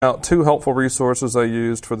out two helpful resources I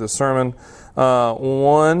used for this sermon.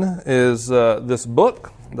 One is this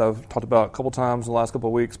book that I've talked about a couple times in the last couple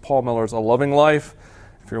of weeks, Paul Miller's A Loving Life.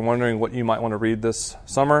 If you're wondering what you might want to read this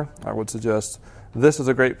summer, I would suggest this is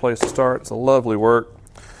a great place to start. It's a lovely work.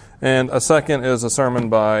 And a second is a sermon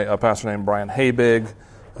by a pastor named Brian Habig,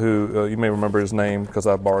 who you may remember his name because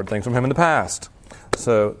I've borrowed things from him in the past.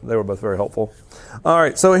 So they were both very helpful. All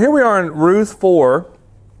right, so here we are in Ruth 4.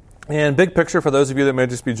 And big picture for those of you that may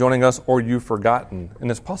just be joining us or you've forgotten, and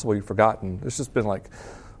it's possible you've forgotten. There's just been like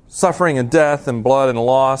suffering and death and blood and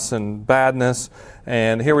loss and badness.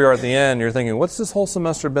 And here we are at the end. You're thinking, what's this whole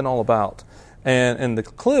semester been all about? And the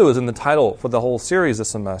clue is in the title for the whole series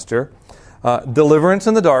this semester. Deliverance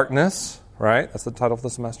in the Darkness, right? That's the title for the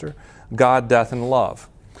semester. God, Death, and Love.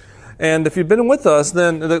 And if you've been with us,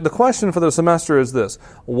 then the question for the semester is this.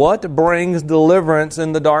 What brings deliverance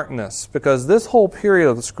in the darkness? Because this whole period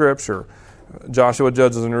of the Scripture, Joshua,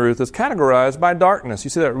 Judges, and Ruth, is categorized by darkness. You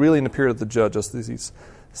see that really in the period of the Judges, these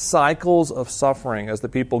cycles of suffering as the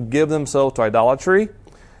people give themselves to idolatry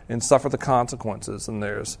and suffer the consequences. And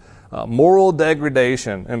there's moral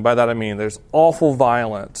degradation, and by that I mean there's awful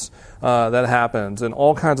violence that happens and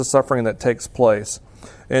all kinds of suffering that takes place.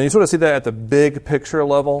 And you sort of see that at the big picture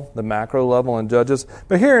level, the macro level in Judges.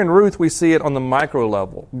 But here in Ruth, we see it on the micro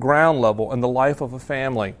level, ground level, in the life of a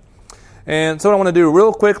family. And so what I want to do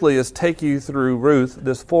real quickly is take you through Ruth,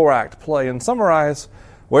 this 4-act play, and summarize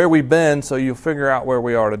where we've been so you'll figure out where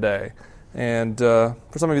we are today. And for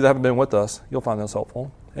some of you that haven't been with us, you'll find this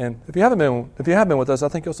helpful. And if you have been with us, I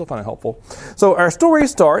think you'll still find it helpful. So our story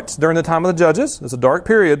starts during the time of the Judges. It's a dark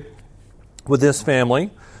period with this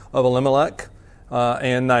family of Elimelech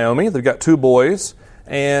and Naomi. They've got 2 boys,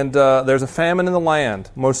 and there's a famine in the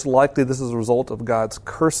land. Most likely this is a result of God's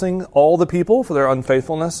cursing all the people for their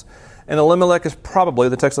unfaithfulness. And Elimelech is probably,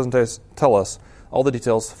 the text doesn't tell us all the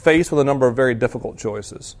details, faced with a number of very difficult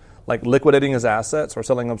choices, like liquidating his assets or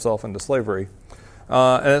selling himself into slavery.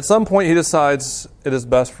 And at some point he decides it is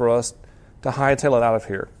best for us to hightail it out of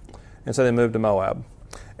here. And so they move to Moab.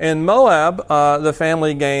 In Moab, the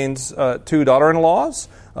family gains 2 daughter-in-laws,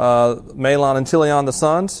 Mahlon and Chilion, the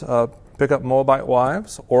sons, pick up Moabite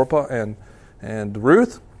wives, Orpah and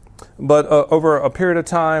Ruth. But over a period of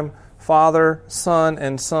time, father, son,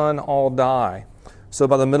 and son all die. So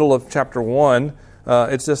by the middle of chapter 1,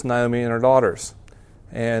 it's just Naomi and her daughters.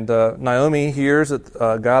 And Naomi hears that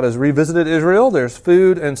God has revisited Israel. There's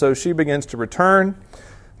food, and so she begins to return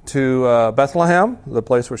to Bethlehem, the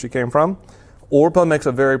place where she came from. Orpah makes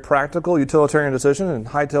a very practical, utilitarian decision and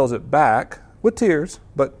hightails it back with tears,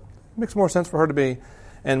 but it makes more sense for her to be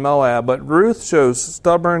in Moab. But Ruth shows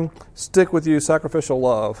stubborn, stick-with-you, sacrificial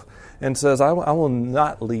love and says, I will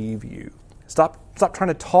not leave you. Stop trying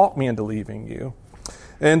to talk me into leaving you.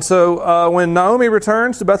 And so when Naomi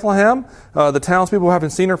returns to Bethlehem, the townspeople who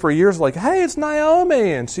haven't seen her for years are like, hey, it's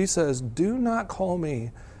Naomi. And she says, do not call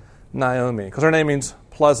me Naomi, because her name means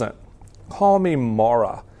pleasant. Call me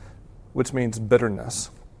Mara, which means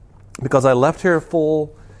bitterness, because I left here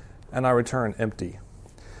full and I return empty.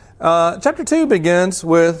 Chapter 2 begins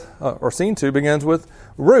with, or scene 2 begins with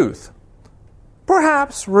Ruth.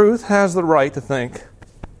 Perhaps Ruth has the right to think,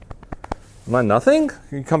 am I nothing?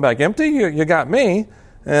 You come back empty? You got me,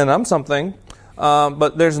 and I'm something.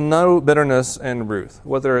 But there's no bitterness in Ruth.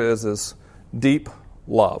 What there is deep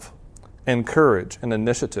love and courage and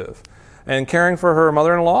initiative. And caring for her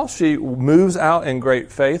mother-in-law, she moves out in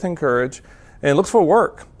great faith and courage and looks for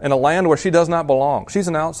work in a land where she does not belong. She's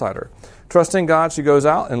an outsider. Trusting God, she goes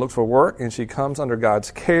out and looks for work, and she comes under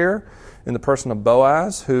God's care in the person of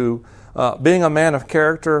Boaz, who, being a man of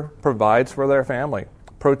character, provides for their family,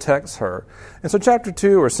 protects her. And so chapter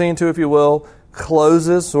 2, or scene 2, if you will,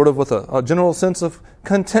 closes sort of with a general sense of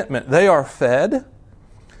contentment. They are fed,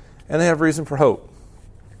 and they have reason for hope.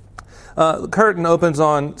 The curtain opens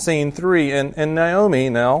on scene 3, and Naomi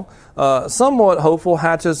now, somewhat hopeful,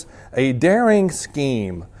 hatches a daring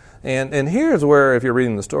scheme. And here's where, if you're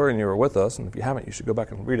reading the story and you were with us, and if you haven't, you should go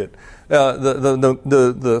back and read it.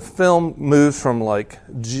 The film moves from like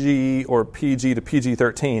G or PG to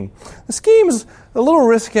PG-13. The scheme is a little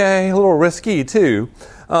risque, a little risky too.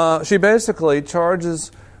 She basically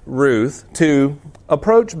charges Ruth to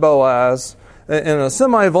approach Boaz in a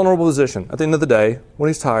semi-vulnerable position at the end of the day when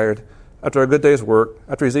he's tired, after a good day's work,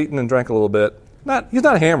 after he's eaten and drank a little bit. He's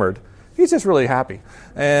not hammered. He's just really happy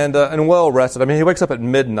and well rested. I mean, he wakes up at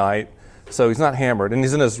midnight, so he's not hammered, and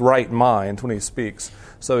he's in his right mind when he speaks.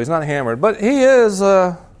 So he's not hammered, but he is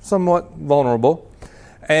somewhat vulnerable.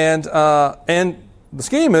 And the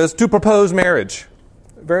scheme is to propose marriage.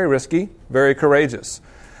 Very risky, very courageous.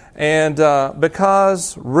 And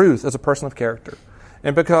because Ruth is a person of character,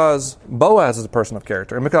 and because Boaz is a person of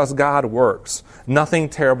character, and because God works, nothing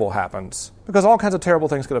terrible happens. Because all kinds of terrible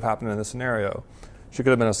things could have happened in this scenario. She could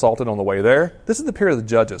have been assaulted on the way there. This is the period of the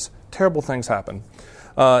judges. Terrible things happen.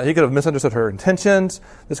 He could have misunderstood her intentions.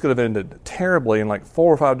 This could have ended terribly in like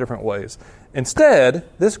 4 or 5 different ways. Instead,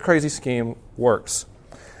 this crazy scheme works.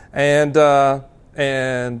 And not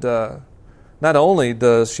only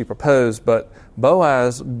does she propose, but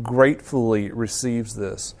Boaz gratefully receives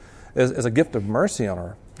this as a gift of mercy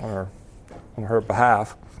on her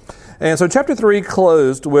behalf. And so chapter 3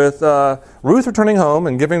 closed with Ruth returning home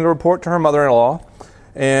and giving the report to her mother-in-law.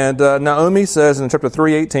 And Naomi says in chapter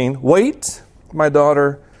 3:18, "Wait, my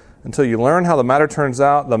daughter, until you learn how the matter turns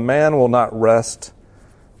out. The man will not rest,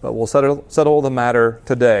 but will settle the matter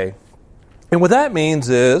today." And what that means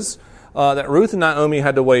is that Ruth and Naomi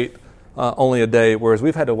had to wait only a day, whereas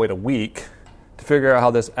we've had to wait a week to figure out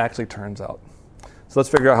how this actually turns out. So let's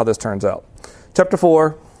figure out how this turns out. Chapter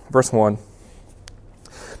 4, verse 1.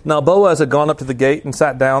 Now Boaz had gone up to the gate and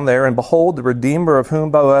sat down there, and behold, the Redeemer of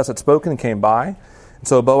whom Boaz had spoken came by. And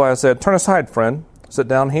so Boaz said, "Turn aside, friend, sit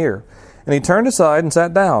down here." And he turned aside and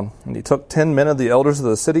sat down. And he took 10 men of the elders of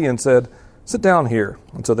the city and said, "Sit down here."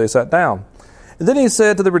 And so they sat down. And then he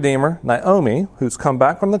said to the Redeemer, "Naomi, who's come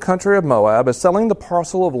back from the country of Moab, is selling the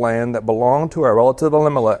parcel of land that belonged to our relative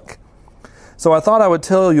Elimelech. So I thought I would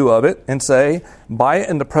tell you of it and say, buy it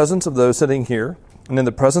in the presence of those sitting here and in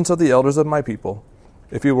the presence of the elders of my people.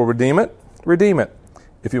 If you will redeem it, redeem it.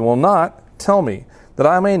 If you will not, tell me, that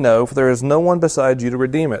I may know, for there is no one besides you to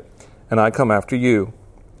redeem it, and I come after you."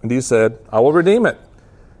 And he said, "I will redeem it."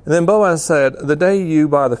 And then Boaz said, "The day you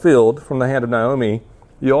buy the field from the hand of Naomi,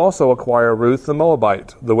 you also acquire Ruth the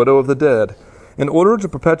Moabite, the widow of the dead, in order to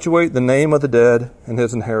perpetuate the name of the dead and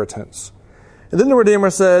his inheritance." And then the Redeemer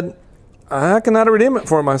said, "I cannot redeem it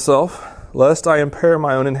for myself, lest I impair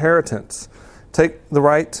my own inheritance. Take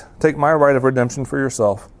my right of redemption for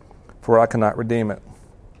yourself, for I cannot redeem it."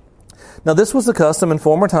 Now this was the custom in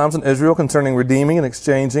former times in Israel concerning redeeming and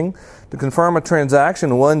exchanging. To confirm a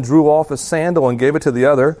transaction, one drew off his sandal and gave it to the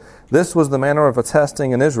other. This was the manner of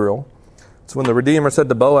attesting in Israel. So when the Redeemer said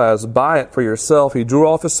to Boaz, "Buy it for yourself," he drew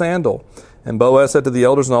off his sandal. And Boaz said to the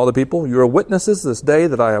elders and all the people, "You are witnesses this day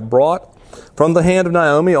that I have brought from the hand of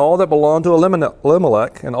Naomi all that belonged to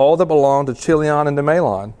Elimelech, and all that belonged to Chilion and to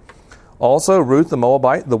Mahlon. Also Ruth the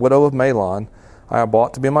Moabite, the widow of Mahlon, I have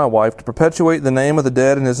bought to be my wife, to perpetuate the name of the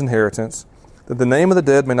dead and his inheritance, that the name of the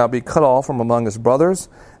dead may not be cut off from among his brothers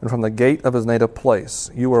and from the gate of his native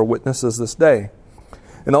place. You are witnesses this day."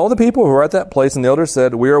 And all the people who were at that place and the elders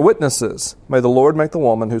said, "We are witnesses. May the Lord make the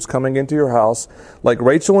woman who's coming into your house like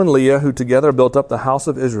Rachel and Leah, who together built up the house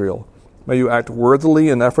of Israel. May you act worthily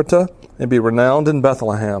in Ephratah and be renowned in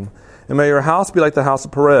Bethlehem. And may your house be like the house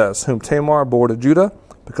of Perez, whom Tamar bore to Judah,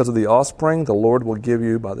 because of the offspring the Lord will give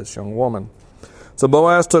you by this young woman." So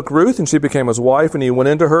Boaz took Ruth, and she became his wife, and he went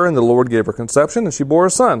into her, and the Lord gave her conception, and she bore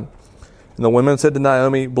a son. And the women said to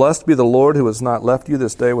Naomi, "Blessed be the Lord who has not left you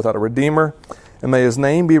this day without a redeemer, and may his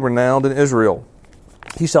name be renowned in Israel.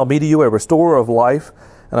 He shall be to you a restorer of life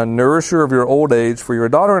and a nourisher of your old age, for your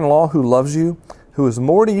daughter-in-law who loves you, who is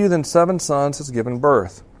more to you than 7 sons, has given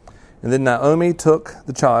birth." And then Naomi took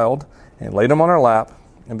the child and laid him on her lap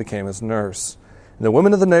and became his nurse. And the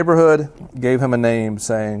women of the neighborhood gave him a name,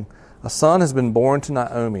 saying, "A son has been born to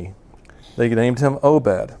Naomi." They named him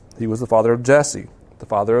Obed. He was the father of Jesse, the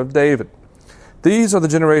father of David. These are the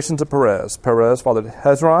generations of Perez. Perez fathered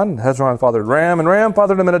Hezron, and Hezron fathered Ram, and Ram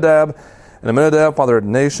fathered Amminadab, and Amminadab fathered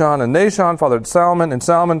Nahshon, and Nahshon fathered Salmon, and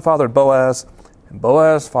Salmon fathered Boaz, and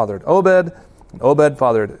Boaz fathered Obed, and Obed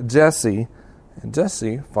fathered Jesse, and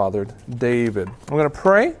Jesse fathered David. I'm going to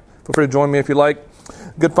pray. Feel free to join me if you like.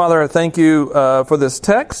 Good Father, I thank you for this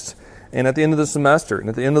text. And at the end of the semester, and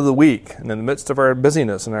at the end of the week, and in the midst of our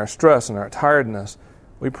busyness and our stress and our tiredness,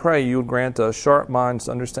 we pray you would grant us sharp minds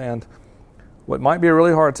to understand what might be a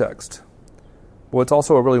really hard text, but it's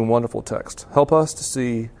also a really wonderful text. Help us to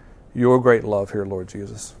see your great love here, Lord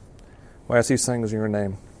Jesus. We ask these things in your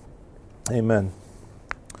name. Amen.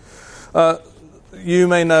 You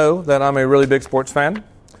may know that I'm a really big sports fan,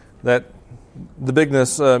 that the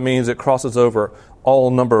bigness means it crosses over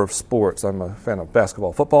all number of sports. I'm a fan of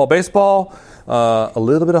basketball, football, baseball, a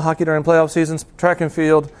little bit of hockey during playoff seasons, track and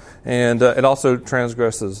field, and it also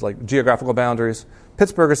transgresses like geographical boundaries.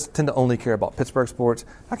 Pittsburghers tend to only care about Pittsburgh sports.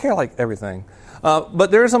 I care like everything.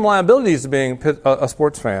 But there are some liabilities to being a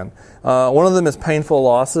sports fan. One of them is painful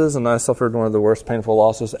losses, and I suffered one of the worst painful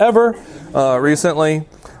losses ever recently.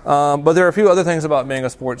 But there are a few other things about being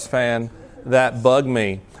a sports fan that bug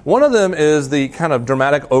me. One of them is the kind of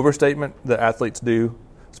dramatic overstatement that athletes do,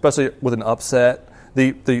 especially with an upset.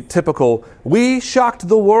 the typical, we shocked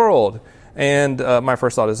the world. And my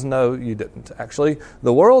first thought is, no, you didn't, actually.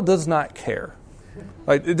 The world does not care.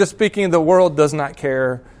 Like, just speaking, the world does not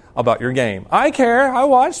care about your game. I care, I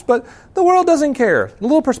watched, but the world doesn't care. A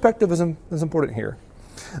little perspective is important here.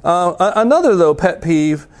 Another, though, pet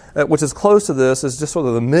peeve, which is close to this, is just sort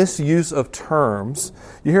of the misuse of terms.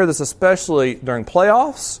 You hear this especially during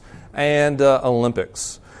playoffs and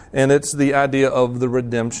Olympics. And it's the idea of the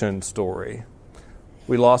redemption story.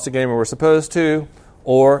 We lost a game we were supposed to,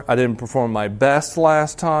 or I didn't perform my best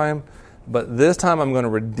last time, but this time I'm going to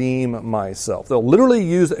redeem myself. They'll literally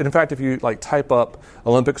use it. In fact, if you type up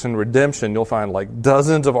Olympics and redemption, you'll find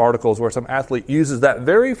dozens of articles where some athlete uses that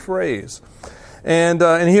very phrase. And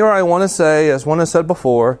here I want to say, as one has said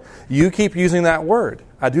before, you keep using that word.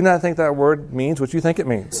 I do not think that word means what you think it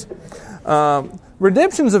means.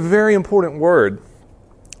 Redemption is a very important word.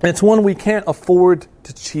 It's one we can't afford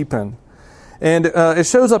to cheapen. And it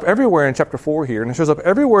shows up everywhere in chapter 4 here, and it shows up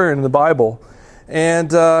everywhere in the Bible.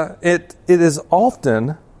 And it is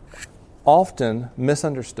often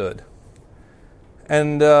misunderstood.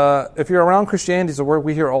 And if you're around Christianity, it's a word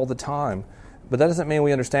we hear all the time. But that doesn't mean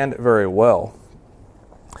we understand it very well.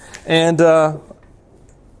 And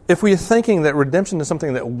if we're thinking that redemption is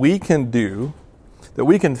something that we can do, that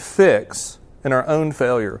we can fix in our own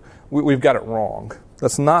failure, we've got it wrong.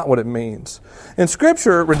 That's not what it means. In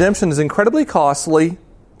Scripture, redemption is incredibly costly,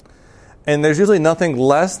 and there's usually nothing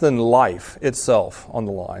less than life itself on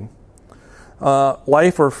the line.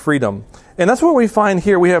 Life or freedom. And that's what we find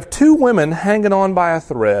here. We have two women hanging on by a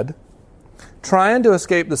thread, trying to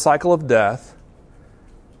escape the cycle of death,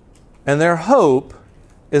 and their hope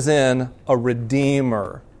is in a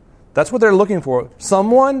redeemer. That's what they're looking for.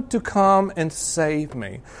 Someone to come and save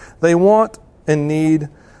me. They want and need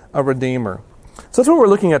a redeemer. So that's what we're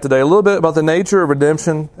looking at today, a little bit about the nature of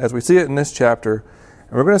redemption as we see it in this chapter.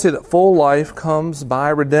 And we're going to see that full life comes by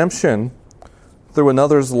redemption through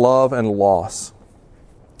another's love and loss.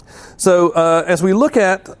 So as we look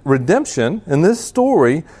at redemption in this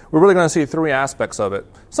story, we're really going to see three aspects of it.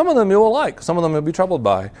 Some of them you will like, some of them you'll be troubled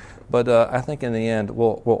by. But I think in the end,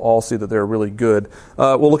 we'll all see that they're really good.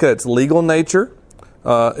 We'll look at its legal nature,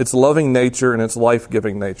 its loving nature, and its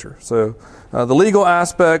life-giving nature. So the legal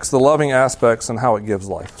aspects, the loving aspects, and how it gives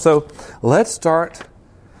life. So let's start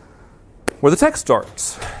where the text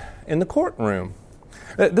starts, in the courtroom.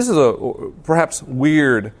 This is a perhaps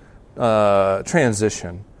weird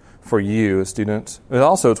transition for you, students. And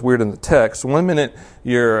also, it's weird in the text. One minute,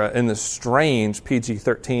 you're in this strange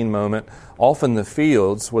PG-13 moment, off in the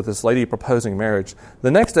fields with this lady proposing marriage. The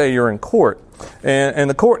next day, you're in court. And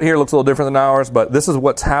the court here looks a little different than ours, but this is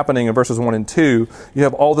what's happening in verses 1 and 2. You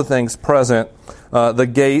have all the things present. The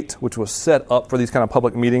gate, which was set up for these kind of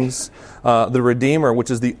public meetings. The Redeemer,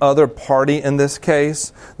 which is the other party in this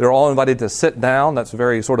case. They're all invited to sit down. That's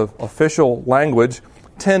very sort of official language.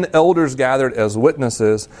 10 elders gathered as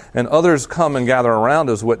witnesses, and others come and gather around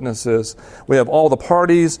as witnesses. We have all the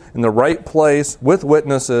parties in the right place with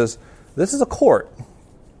witnesses. This is a court.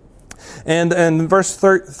 And in verse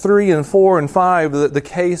 3 and 4 and 5, the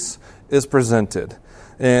case is presented.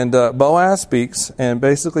 And Boaz speaks and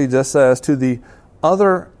basically just says to the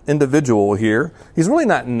other individual here, he's really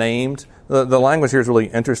not named. The language here is really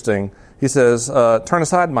interesting. He says, turn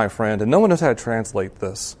aside, my friend. And no one knows how to translate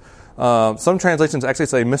this. Some translations actually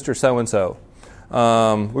say Mr. So-and-so.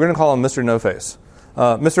 We're going to call him Mr. No-Face.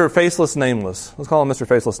 Mr. Faceless Nameless. Let's call him Mr.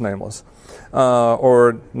 Faceless Nameless.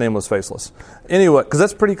 Or Nameless Faceless. Anyway, because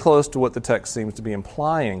that's pretty close to what the text seems to be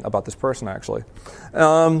implying about this person, actually.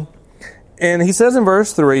 And he says in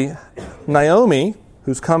verse 3, Naomi,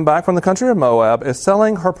 who's come back from the country of Moab, is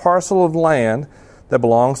selling her parcel of land that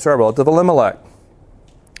belongs to our relative Elimelech.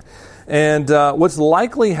 And what's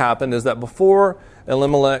likely happened is that before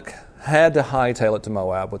Elimelech had to hightail it to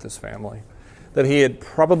Moab with his family, that he had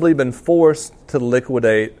probably been forced to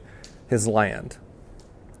liquidate his land.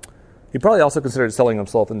 He probably also considered selling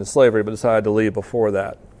himself into slavery, but decided to leave before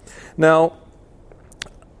that. Now,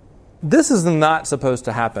 this is not supposed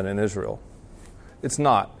to happen in Israel. It's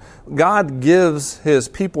not. God gives his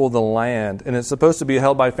people the land, and it's supposed to be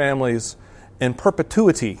held by families in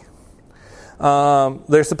perpetuity.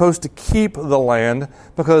 They're supposed to keep the land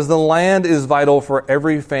because the land is vital for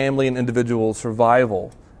every family and individual's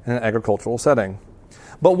survival in an agricultural setting.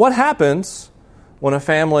 But what happens when a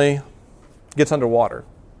family gets underwater,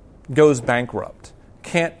 goes bankrupt,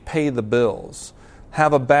 can't pay the bills,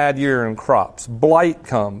 have a bad year in crops, blight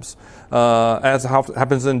comes, as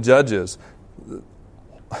happens in Judges,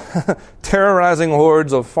 terrorizing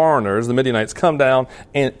hordes of foreigners, the Midianites, come down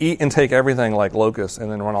and eat and take everything like locusts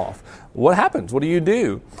and then run off. What happens? What do you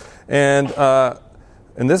do? And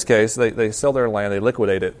In this case, they sell their land, they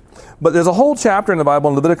liquidate it. But there's a whole chapter in the Bible,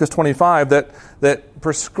 in Leviticus 25, that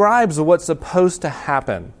prescribes what's supposed to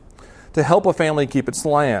happen to help a family keep its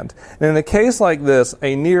land. And in a case like this,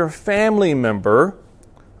 a near family member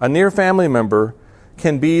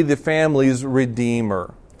can be the family's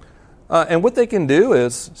redeemer. And what they can do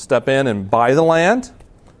is step in and buy the land,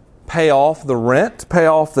 pay off the rent, pay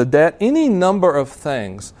off the debt, any number of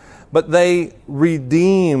things. But they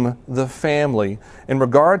redeem the family in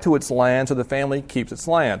regard to its land, so the family keeps its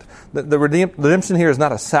land. The redemption here is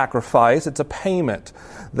not a sacrifice, it's a payment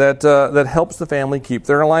that helps the family keep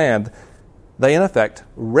their land. They, in effect,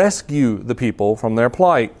 rescue the people from their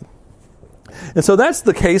plight. And so that's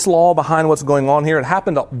the case law behind what's going on here. It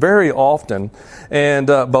happened very often. And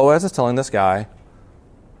Boaz is telling this guy,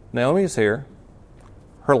 Naomi is here.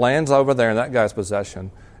 Her land's over there in that guy's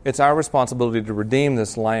possession. It's our responsibility to redeem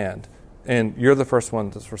this land. And you're the first one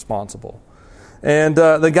that's responsible. And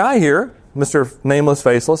the guy here, Mr. Nameless,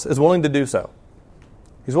 Faceless, is willing to do so.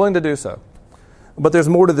 He's willing to do so. But there's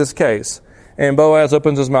more to this case. And Boaz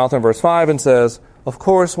opens his mouth in verse 5 and says, of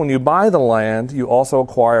course, when you buy the land, you also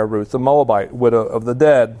acquire Ruth the Moabite, widow of the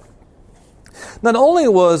dead. Not only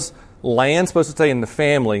was land supposed to stay in the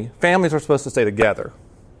family, families were supposed to stay together.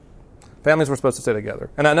 Families were supposed to stay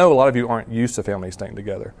together. And I know a lot of you aren't used to families staying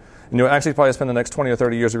together. And you'll actually probably spend the next 20 or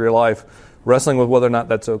 30 years of your life wrestling with whether or not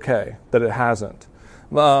that's okay, that it hasn't.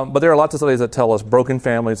 But there are lots of studies that tell us broken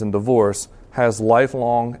families and divorce has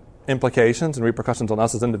lifelong implications and repercussions on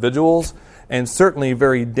us as individuals, and certainly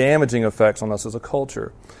very damaging effects on us as a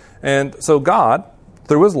culture. And so God,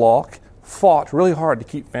 through His law, fought really hard to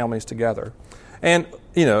keep families together. And,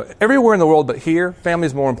 everywhere in the world but here, family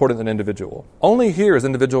is more important than individual. Only here is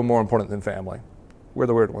individual more important than family. We're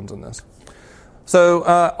the weird ones in this. So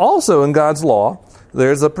also in God's law,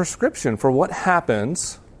 there's a prescription for what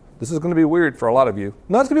happens. This is going to be weird for a lot of you.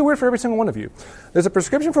 No, it's going to be weird for every single one of you. There's a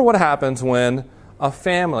prescription for what happens in a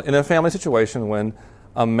family situation, when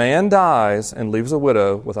a man dies and leaves a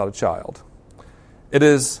widow without a child. It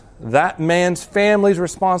is that man's family's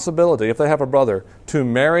responsibility, if they have a brother, to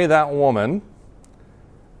marry that woman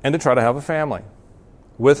and to try to have a family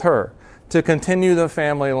with her, to continue the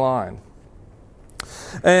family line.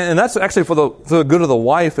 And that's actually for the good of the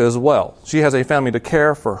wife as well. She has a family to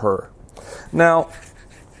care for her. Now,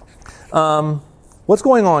 what's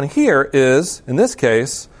going on here is, in this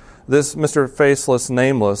case, this Mr. Faceless,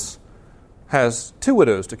 Nameless, has two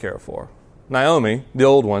widows to care for. Naomi, the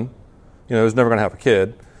old one, who's never going to have a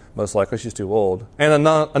kid, most likely she's too old, and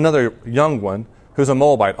another young one who's a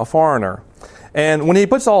Moabite, a foreigner. And when he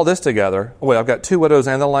puts all this together, I've got two widows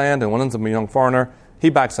and the land, and one of them's a young foreigner, he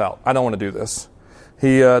backs out. I don't want to do this.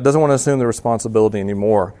 He doesn't want to assume the responsibility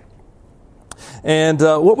anymore. And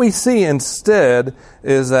what we see instead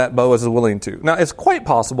is that Boaz is willing to. Now, it's quite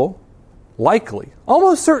possible, likely,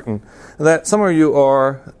 almost certain, that some of you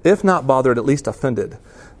are, if not bothered, at least offended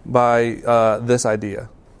by this idea,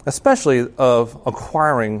 especially of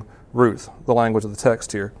acquiring Ruth, the language of the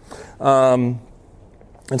text here. And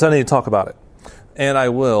so I need to talk about it. And I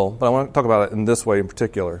will, but I want to talk about it in this way in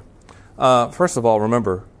particular. First of all,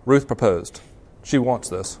 remember, Ruth proposed. She wants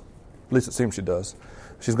this. At least it seems she does.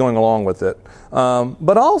 She's going along with it.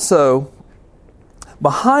 But also,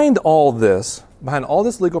 behind all this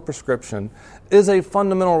legal prescription, is a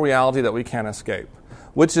fundamental reality that we can't escape,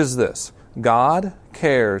 which is this: God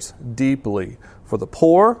cares deeply for the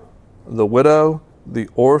poor, the widow, the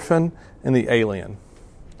orphan, and the alien.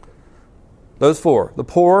 Those four: the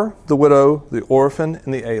poor, the widow, the orphan,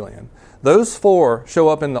 and the alien. Those four show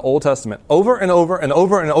up in the Old Testament over and over and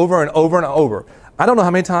over and over and over and over. I don't know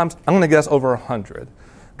how many times. I'm going to guess over 100.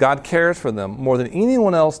 God cares for them more than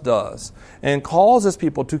anyone else does, and calls His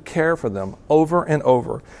people to care for them over and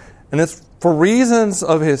over. And it's for reasons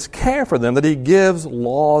of His care for them that He gives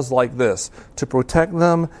laws like this to protect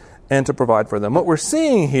them and to provide for them. What we're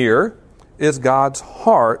seeing here is God's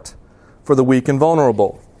heart for the weak and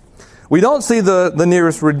vulnerable. We don't see the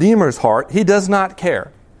nearest Redeemer's heart. He does not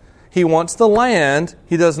care. He wants the land.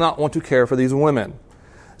 He does not want to care for these women.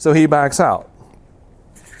 So He backs out.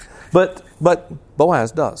 But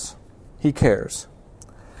Boaz does. He cares.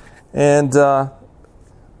 And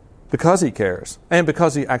because He cares, and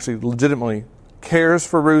because He actually legitimately cares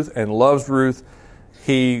for Ruth and loves Ruth,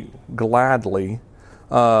 He gladly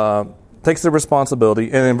takes the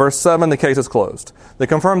responsibility. And in verse 7, the case is closed. They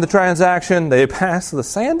confirm the transaction. They pass the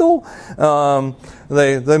sandal.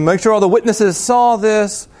 They make sure all the witnesses saw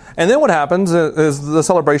this. And then what happens is the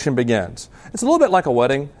celebration begins. It's a little bit like a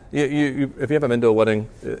wedding. If you haven't been to a wedding,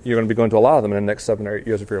 you're going to be going to a lot of them in the next 7 or 8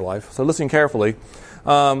 years of your life. So listen carefully.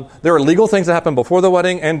 There are legal things that happen before the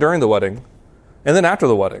wedding and during the wedding. And then after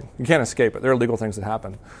the wedding, you can't escape it. There are legal things that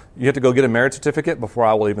happen. You have to go get a marriage certificate before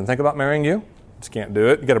I will even think about marrying you. Just can't do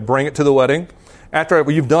it. You got to bring it to the wedding. After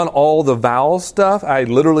you've done all the vows stuff, I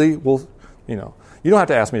literally will, you don't have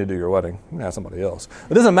to ask me to do your wedding. You can ask somebody else.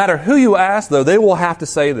 It doesn't matter who you ask, though. They will have to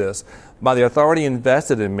say this. By the authority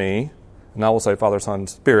invested in me, and I will say Father, Son,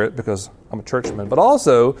 Spirit, because I'm a churchman, but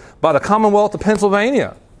also by the Commonwealth of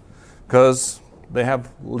Pennsylvania, because they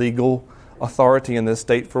have legal authority in this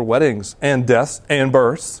state for weddings and deaths and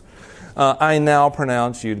births. I now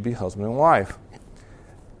pronounce you to be husband and wife.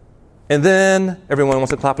 And then everyone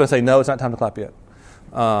wants to clap and say, no, it's not time to clap yet.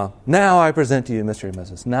 Now I present to you mystery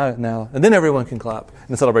messages. Now, and then everyone can clap, and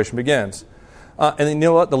the celebration begins. And then, you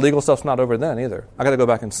know what? The legal stuff's not over then either. I got to go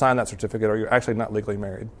back and sign that certificate, or you're actually not legally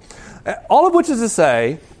married. All of which is to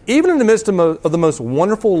say, even in the midst of the most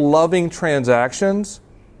wonderful, loving transactions,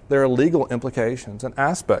 there are legal implications and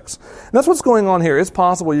aspects. And that's what's going on here. It's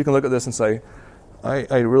possible you can look at this and say,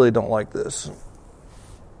 I really don't like this.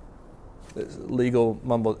 It's legal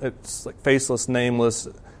mumble. It's like faceless, nameless.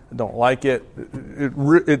 I don't like it. It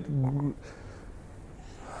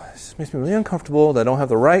just makes me really uncomfortable that I don't have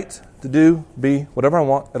the right to be whatever I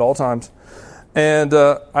want at all times. And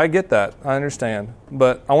I get that. I understand.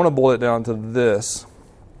 But I want to boil it down to this.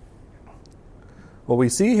 What we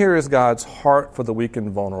see here is God's heart for the weak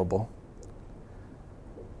and vulnerable.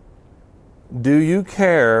 Do you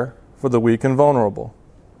care for the weak and vulnerable?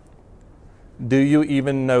 Do you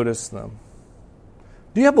even notice them?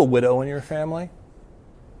 Do you have a widow in your family?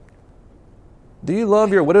 Do you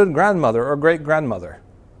love your widowed grandmother or great-grandmother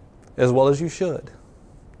as well as you should?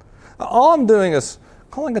 All I'm doing is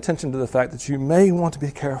calling attention to the fact that you may want to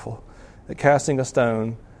be careful at casting a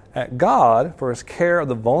stone at God for His care of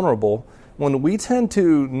the vulnerable when we tend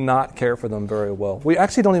to not care for them very well. We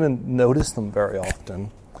actually don't even notice them very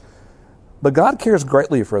often. But God cares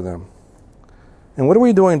greatly for them. And what are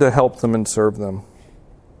we doing to help them and serve them?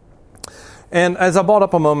 And as I brought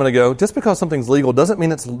up a moment ago, just because something's legal doesn't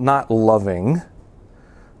mean it's not loving.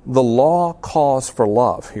 The law calls for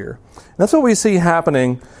love here. And that's what we see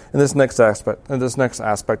happening in this next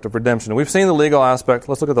aspect of redemption. We've seen the legal aspect.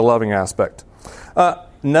 Let's look at the loving aspect.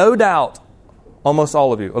 No doubt, almost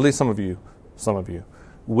all of you, at least some of you,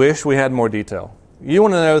 wish we had more detail. You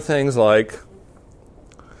want to know things like,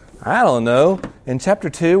 I don't know, in chapter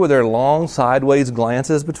 2, were there long sideways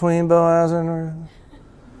glances between Boaz and Ruth?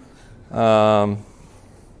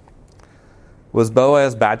 Was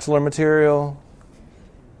Boaz bachelor material?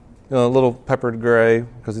 A little peppered gray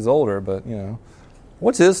because he's older, but,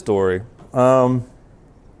 what's his story? Did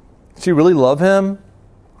she really love him?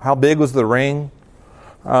 How big was the ring?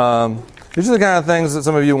 These are the kind of things that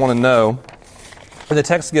some of you want to know. And the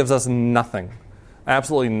text gives us nothing,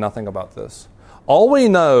 absolutely nothing about this. All we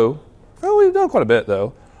know, we've done quite a bit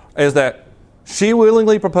though, is that she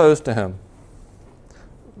willingly proposed to him.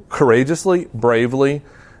 Courageously, bravely,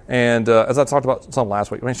 and as I talked about some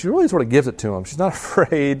last week, she really sort of gives it to him. She's not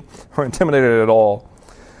afraid or intimidated at all.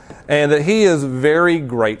 And that he is very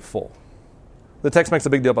grateful. The text makes a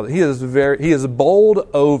big deal about it. He is bowled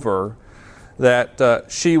over that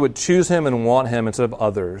she would choose him and want him instead of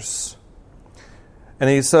others. And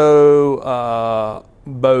he's so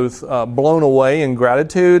both blown away in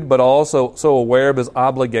gratitude, but also so aware of his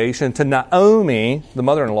obligation to Naomi, the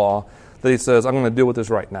mother-in-law, that he says, I'm going to deal with this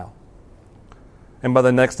right now. And by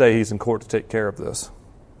the next day, he's in court to take care of this.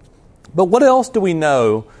 But what else do we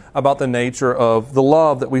know about the nature of the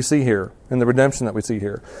love that we see here and the redemption that we see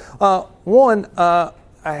here? One,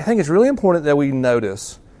 I think it's really important that we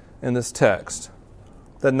notice in this text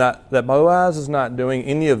that Boaz is not doing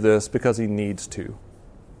any of this because he needs to.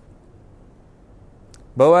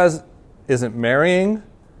 Boaz isn't marrying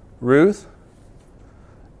Ruth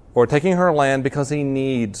or taking her land because he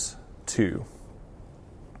needs to.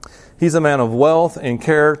 He's a man of wealth and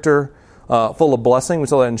character, full of blessing. We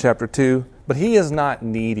saw that in chapter 2. But he is not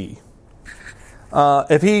needy.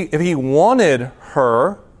 If he wanted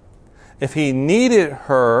her, if he needed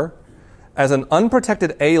her as an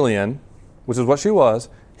unprotected alien, which is what she was,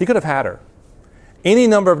 he could have had her any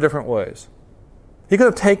number of different ways. He could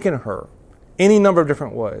have taken her any number of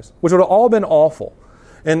different ways, which would have all been awful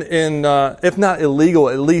and if not illegal,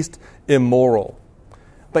 at least immoral.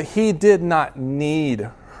 But he did not need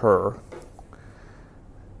her.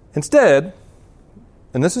 Instead,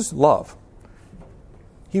 and this is love,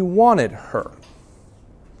 he wanted her.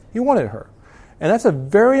 He wanted her. And that's a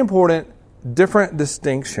very important, different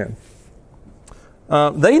distinction.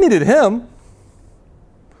 They needed him.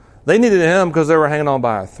 They needed him because they were hanging on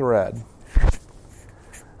by a thread,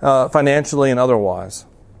 financially and otherwise.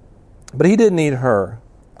 But he didn't need her.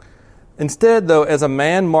 Instead, though, as a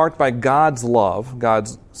man marked by God's love,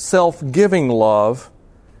 God's self-giving love,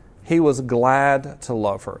 he was glad to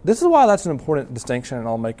love her. This is why that's an important distinction, and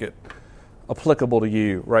I'll make it applicable to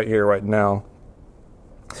you right here, right now.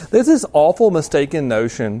 There's this awful mistaken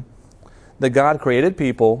notion that God created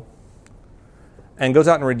people and goes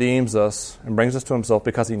out and redeems us and brings us to himself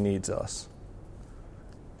because he needs us.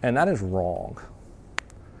 And that is wrong.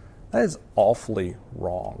 That is awfully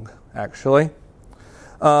wrong, actually.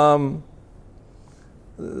 The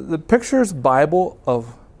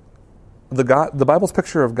Bible's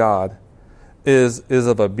picture of God is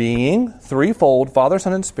of a being, threefold, Father,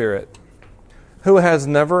 Son, and Spirit, who has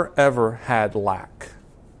never, ever had lack.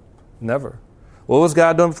 Never. What was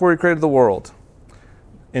God doing before he created the world?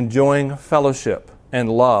 Enjoying fellowship and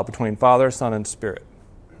love between Father, Son, and Spirit.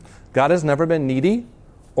 God has never been needy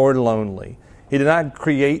or lonely. He did not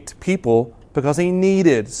create people because he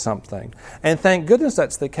needed something. And thank goodness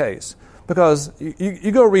that's the case. Because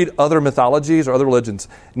you go read other mythologies or other religions.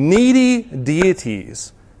 Needy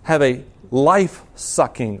deities have a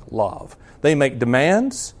life-sucking love. They make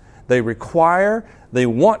demands, they require, they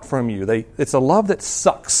want from you. It's a love that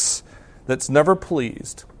sucks, that's never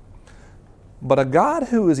pleased. But a God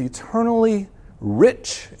who is eternally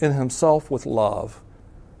rich in himself with love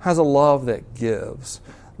has a love that gives.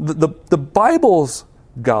 The Bible's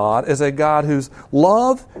God is a God whose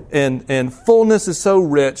love and fullness is so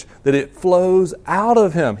rich that it flows out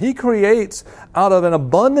of him. He creates out of an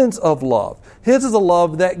abundance of love. His is a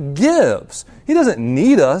love that gives. He doesn't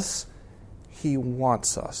need us. He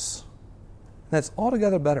wants us. That's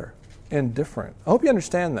altogether better and different. I hope you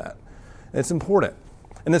understand that. It's important.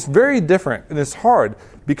 And it's very different, and it's hard.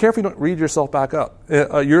 Be careful you don't read yourself back up,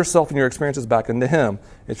 yourself and your experiences back into him.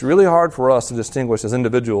 It's really hard for us to distinguish as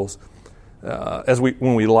individuals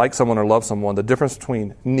when we like someone or love someone, the difference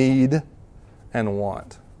between need and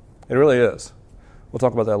want. It really is. We'll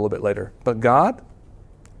talk about that a little bit later. But God,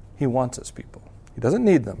 he wants his people. He doesn't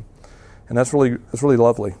need them. And that's really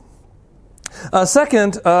lovely.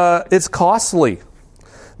 Second, it's costly.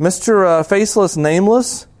 Mr. Faceless,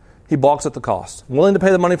 Nameless, he balks at the cost. Willing to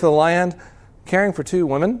pay the money for the land, caring for two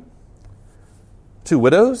women, two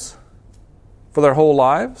widows, for their whole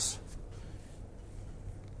lives.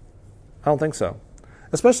 I don't think so.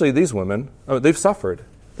 Especially these women. They've suffered.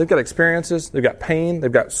 They've got experiences. They've got pain.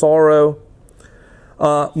 They've got sorrow.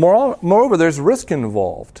 Moreover, there's risk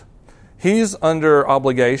involved. He's under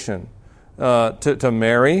obligation to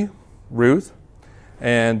marry Ruth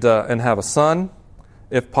and have a son,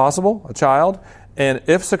 if possible, a child. And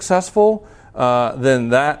if successful, then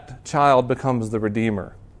that child becomes the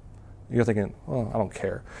redeemer. You're thinking, well, I don't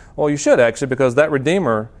care. Well, you should actually, because that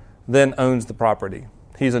redeemer then owns the property.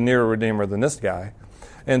 He's a nearer redeemer than this guy.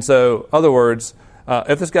 And so, in other words,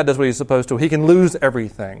 if this guy does what he's supposed to, he can lose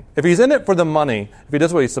everything. If he's in it for the money, if he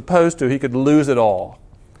does what he's supposed to, he could lose it all.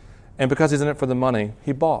 And because he's in it for the money,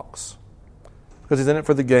 he balks. Because he's in it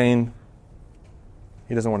for the gain,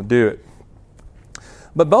 he doesn't want to do it.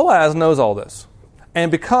 But Boaz knows all this.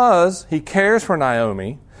 And because he cares for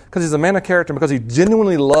Naomi, because he's a man of character, and because he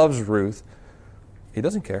genuinely loves Ruth, he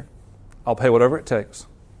doesn't care. I'll pay whatever it takes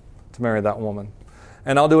to marry that woman.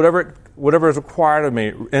 And I'll do whatever is required of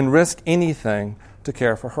me and risk anything to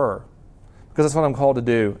care for her. Because that's what I'm called to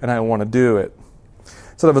do, and I want to do it.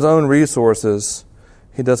 Instead of his own resources,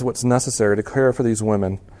 he does what's necessary to care for these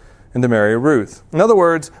women and to marry Ruth. In other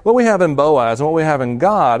words, what we have in Boaz and what we have in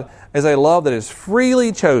God is a love that is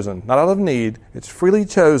freely chosen, not out of need. It's freely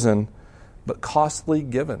chosen, but costly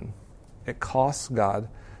given. It costs God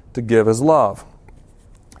to give his love.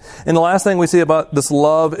 And the last thing we see about this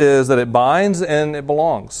love is that it binds and it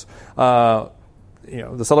belongs. The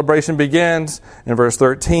celebration begins in verse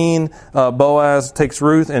 13. Boaz takes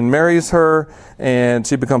Ruth and marries her, and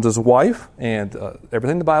she becomes his wife. And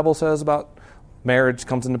everything the Bible says about marriage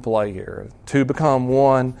comes into play here. Two become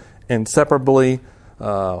one inseparably,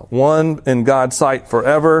 one in God's sight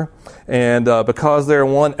forever. And because they're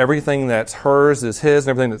one, everything that's hers is his, and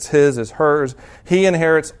everything that's his is hers. He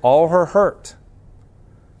inherits all her hurt.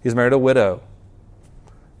 He's married a widow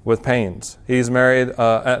with pains. He's married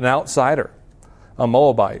an outsider, a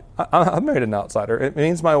Moabite. I'm married an outsider. It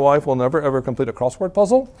means my wife will never, ever complete a crossword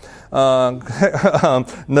puzzle.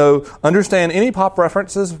 No, understand any pop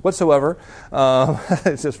references whatsoever.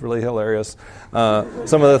 It's just really hilarious.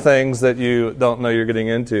 Some of the things that you don't know you're getting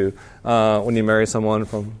into when you marry someone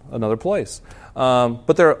from another place.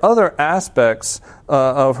 But there are other aspects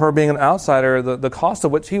of her being an outsider, the cost of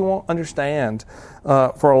which he won't understand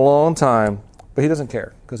for a long time. But he doesn't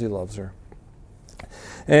care because he loves her.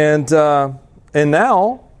 And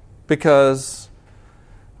now, because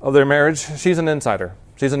of their marriage, she's an insider.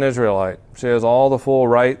 She's an Israelite. She has all the full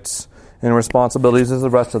rights and responsibilities as the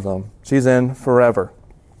rest of them. She's in forever.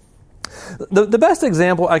 The best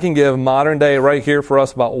example I can give modern day right here for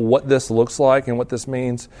us about what this looks like and what this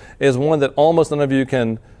means is one that almost none of you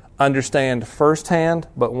can understand firsthand,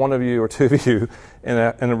 but one of you or two of you in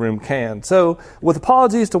a room can. So with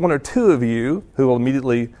apologies to one or two of you who will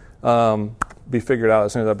immediately be figured out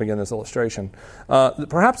as soon as I begin this illustration,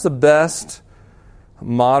 perhaps the best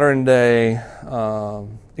modern day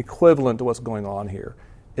equivalent to what's going on here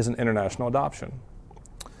is an international adoption.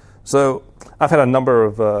 So I've had a number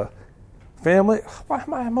of family. Why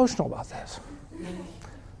am I emotional about this?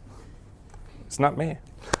 It's not me.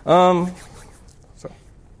 So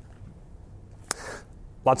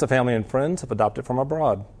lots of family and friends have adopted from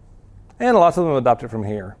abroad, and lots of them adopted from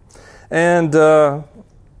here. And a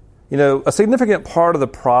significant part of the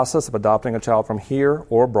process of adopting a child from here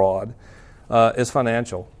or abroad is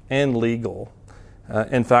financial and legal.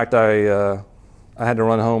 In fact, I had to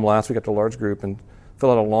run home last week after a large group and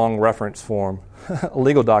fill out a long reference form, a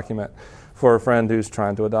legal document for a friend who's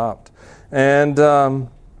trying to adopt. And the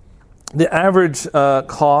average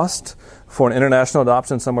cost for an international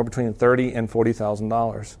adoption is somewhere between $30,000 and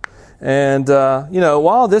 $40,000. And,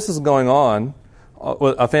 while this is going on,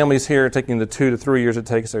 a family's here taking the 2 to 3 years it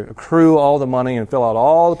takes to accrue all the money and fill out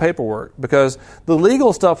all the paperwork, because the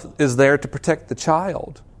legal stuff is there to protect the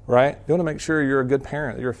child, right? You want to make sure you're a good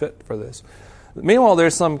parent, that you're fit for this. Meanwhile,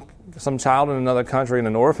 there's some child in another country in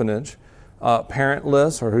an orphanage,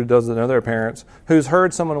 parentless, or who doesn't know their parents, who's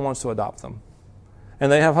heard someone wants to adopt them.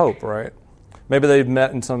 And they have hope, right? Maybe they've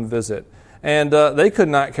met in some visit. And they could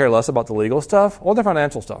not care less about the legal stuff or the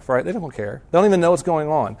financial stuff, right? They don't care. They don't even know what's going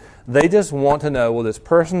on. They just want to know, will this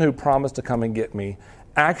person who promised to come and get me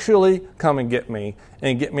actually come and get me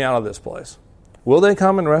out of this place? Will they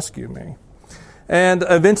come and rescue me? And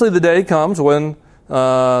eventually the day comes when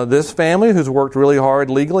this family who's worked really hard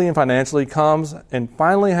legally and financially comes and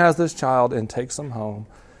finally has this child and takes them home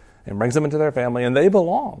and brings them into their family, and they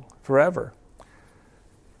belong forever.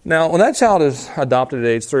 Now, when that child is adopted at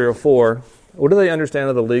age 3 or 4, what do they understand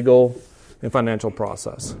of the legal and financial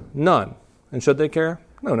process? None. And should they care?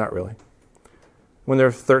 No, not really. When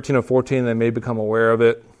they're 13 or 14, they may become aware of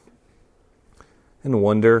it and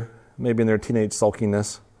wonder, maybe in their teenage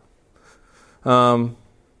sulkiness. When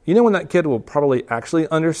that kid will probably actually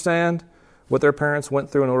understand what their parents went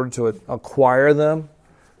through in order to acquire them?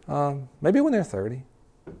 Maybe when they're 30.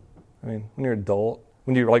 When you're an adult.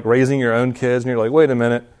 When you're like raising your own kids and you're like, wait a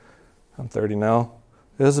minute, I'm 30 now.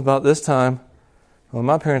 It was about this time when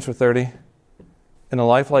my parents were 30 in a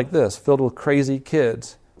life like this, filled with crazy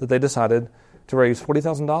kids, that they decided to raise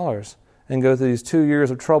 $40,000 and go through these 2 years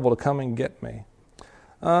of trouble to come and get me.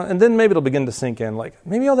 And then maybe it'll begin to sink in, like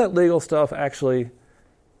maybe all that legal stuff actually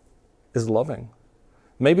is loving.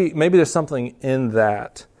 Maybe there's something in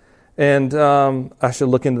that. And I should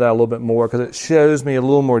look into that a little bit more, because it shows me a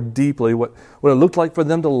little more deeply what it looked like for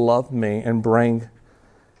them to love me and bring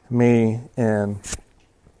me in.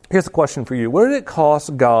 Here's the question for you. What did it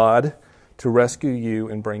cost God to rescue you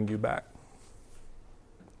and bring you back?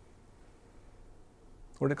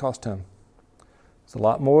 What did it cost him? It's a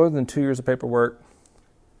lot more than 2 years of paperwork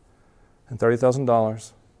and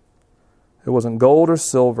 $30,000. It wasn't gold or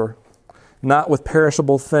silver, not with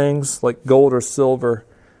perishable things like gold or silver,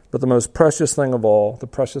 but the most precious thing of all, the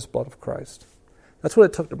precious blood of Christ. That's what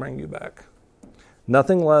it took to bring you back.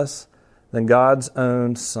 Nothing less than God's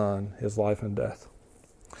own Son, his life and death.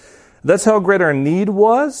 That's how great our need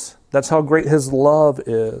was. That's how great his love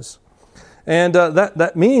is. And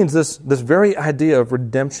that means this very idea of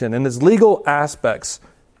redemption and its legal aspects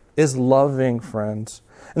is loving, friends.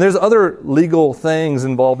 And there's other legal things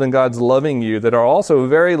involved in God's loving you that are also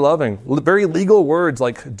very loving. Very legal words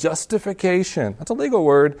like justification. That's a legal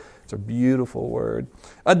word. It's a beautiful word.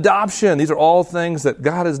 Adoption. These are all things that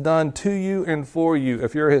God has done to you and for you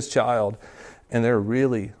if you're his child. And they're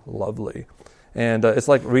really lovely. And it's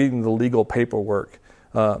like reading the legal paperwork.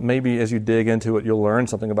 Maybe as you dig into it, you'll learn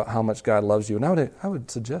something about how much God loves you. And I would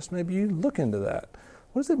suggest maybe you look into that.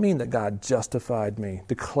 What does it mean that God justified me,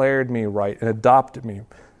 declared me right, and adopted me,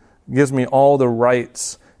 gives me all the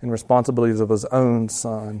rights and responsibilities of his own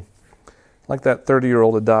Son? Like that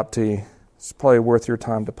 30-year-old adoptee, it's probably worth your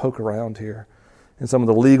time to poke around here in some of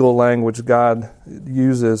the legal language God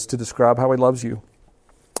uses to describe how he loves you.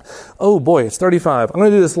 Oh boy, it's 35. I'm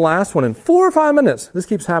going to do this last one in 4 or 5 minutes. This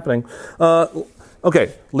keeps happening.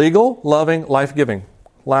 Okay, legal, loving, life-giving.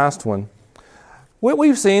 Last one. What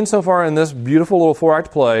we've seen so far in this beautiful little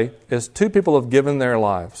 4-act play is 2 people have given their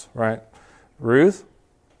lives, right? Ruth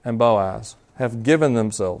and Boaz have given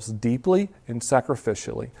themselves deeply and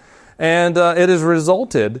sacrificially. And it has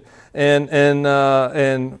resulted in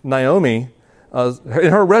Naomi,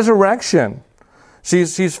 in her resurrection.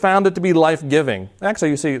 She's found it to be life-giving. Actually,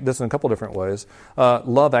 you see this in a couple different ways.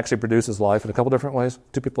 Love actually produces life in a couple different ways.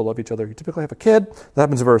 Two people love each other. You typically have a kid. That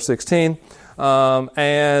happens in verse 16.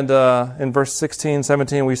 And in verse 16,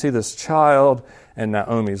 17, we see this child in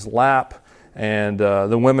Naomi's lap. And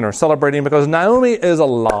the women are celebrating because Naomi is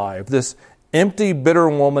alive. This empty, bitter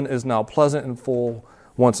woman is now pleasant and full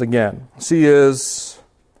once again. She is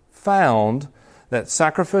found that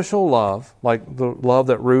sacrificial love, like the love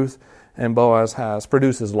that Ruth and Boaz has,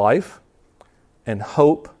 produces life and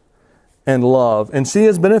hope and love. And she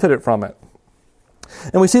has benefited from it.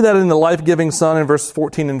 And we see that in the life-giving son in verses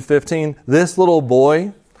 14 and 15. This little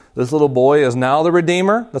boy is now the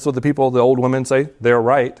Redeemer. That's what the old women say. They're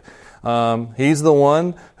right. He's the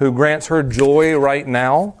one who grants her joy right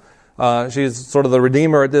now. She's sort of the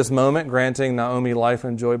Redeemer at this moment, granting Naomi life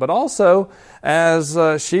and joy. But also, as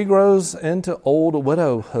she grows into old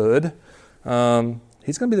widowhood,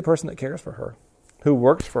 he's going to be the person that cares for her, who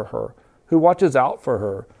works for her, who watches out for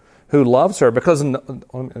her, who loves her. Because,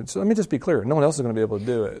 let me just be clear, no one else is going to be able to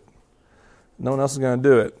do it. No one else is going to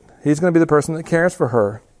do it. He's going to be the person that cares for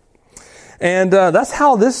her. And that's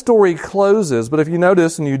how this story closes. But if you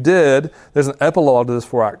notice, and you did, there's an epilogue to this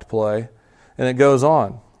 4-act play, and it goes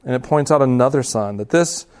on. And it points out another son, that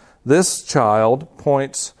this child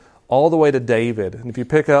points all the way to David. And if you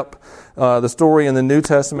pick up the story in the New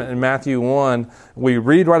Testament in Matthew 1, we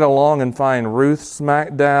read right along and find Ruth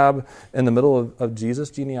smack dab in the middle of Jesus'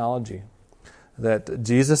 genealogy. That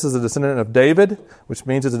Jesus is a descendant of David, which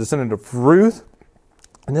means he's a descendant of Ruth.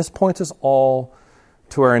 And this points us all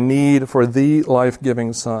to our need for the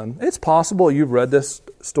life-giving son. It's possible you've read this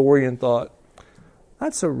story and thought,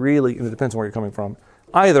 that's and it depends on where you're coming from,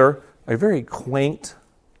 either a very quaint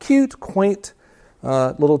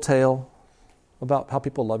little tale about how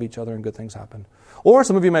people love each other and good things happen. Or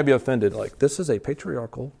some of you may be offended, like this is a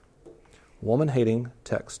patriarchal, woman-hating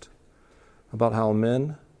text about how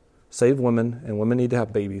men save women and women need to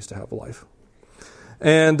have babies to have life.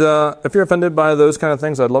 And if you're offended by those kind of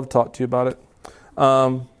things, I'd love to talk to you about it.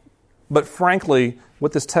 But frankly,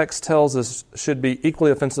 what this text tells us should be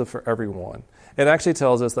equally offensive for everyone. It actually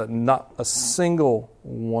tells us that not a single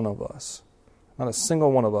one of us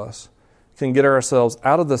can get ourselves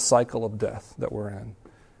out of the cycle of death that we're in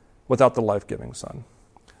without the life-giving son.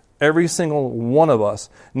 Every single one of us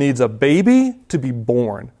needs a baby to be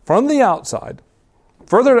born from the outside,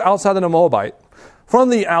 further outside than a Moabite, from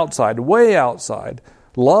the outside, way outside,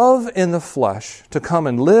 love in the flesh to come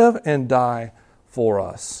and live and die for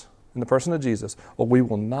us in the person of Jesus, or we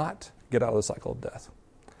will not get out of the cycle of death.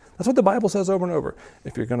 That's what the Bible says over and over.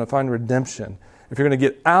 If you're going to find redemption, if you're going to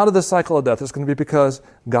get out of the cycle of death, it's going to be because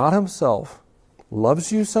God himself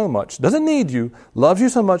loves you so much, doesn't need you, loves you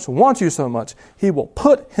so much, wants you so much, he will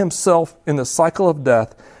put himself in the cycle of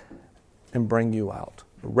death and bring you out,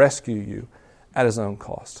 rescue you at his own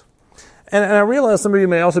cost. And I realize some of you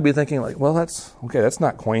may also be thinking like, well, that's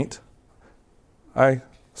not quaint.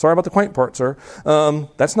 Sorry about the quaint part, sir.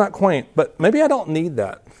 That's not quaint, but maybe I don't need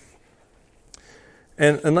that.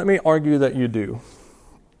 And let me argue that you do.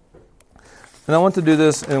 And I want to do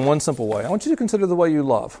this in one simple way. I want you to consider the way you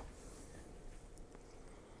love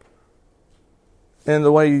and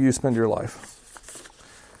the way you spend your life.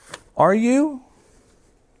 Are you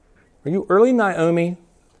early Naomi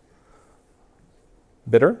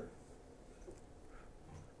bitter?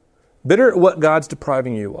 Bitter at what God's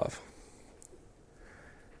depriving you of?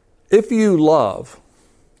 If you love,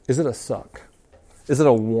 is it a suck? Is it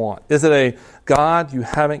a want? Is it a, God, you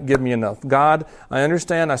haven't given me enough? God, I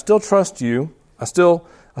understand, I still trust you. I still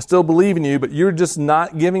believe in you, but you're just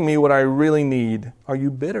not giving me what I really need. Are you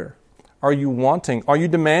bitter? Are you wanting? Are you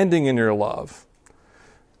demanding in your love?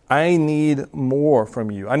 I need more from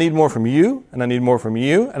you. I need more from you, and I need more from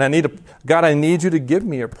you, and God, I need you to give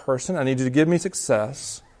me a person. I need you to give me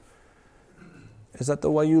success. Is that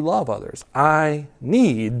the way you love others? I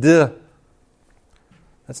need. That's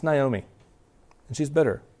Naomi. And she's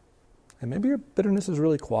bitter. And maybe your bitterness is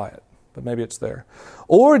really quiet, but maybe it's there.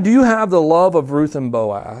 Or do you have the love of Ruth and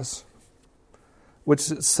Boaz, which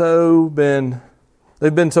they've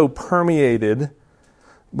been so permeated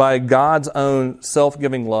by God's own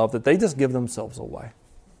self-giving love that they just give themselves away.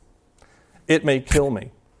 It may kill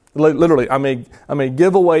me. Literally, I may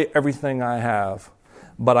give away everything I have,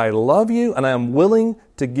 but I love you and I am willing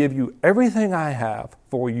to give you everything I have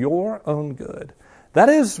for your own good. That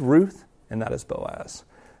is Ruth and that is Boaz.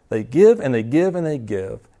 They give and they give and they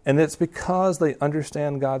give. And it's because they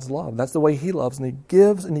understand God's love. That's the way he loves, and he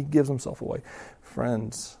gives himself away.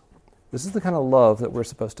 Friends, This is the kind of love that we're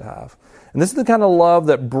supposed to have. And this is the kind of love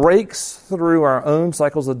that breaks through our own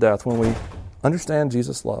cycles of death when we understand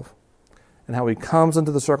Jesus' love and how he comes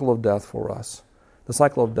into the circle of death for us, the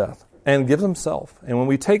cycle of death, and gives himself. And when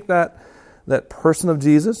we take that person of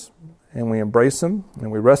Jesus and we embrace him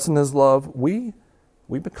and we rest in his love, we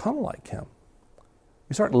become like him.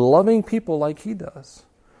 We start loving people like he does.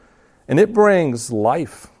 And it brings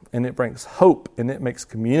life, and it brings hope, and it makes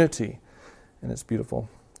community, and it's beautiful.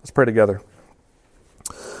 Let's pray together.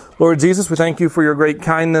 Lord Jesus, we thank you for your great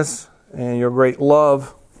kindness and your great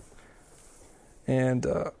love. And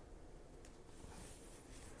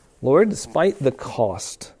Lord, despite the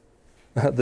cost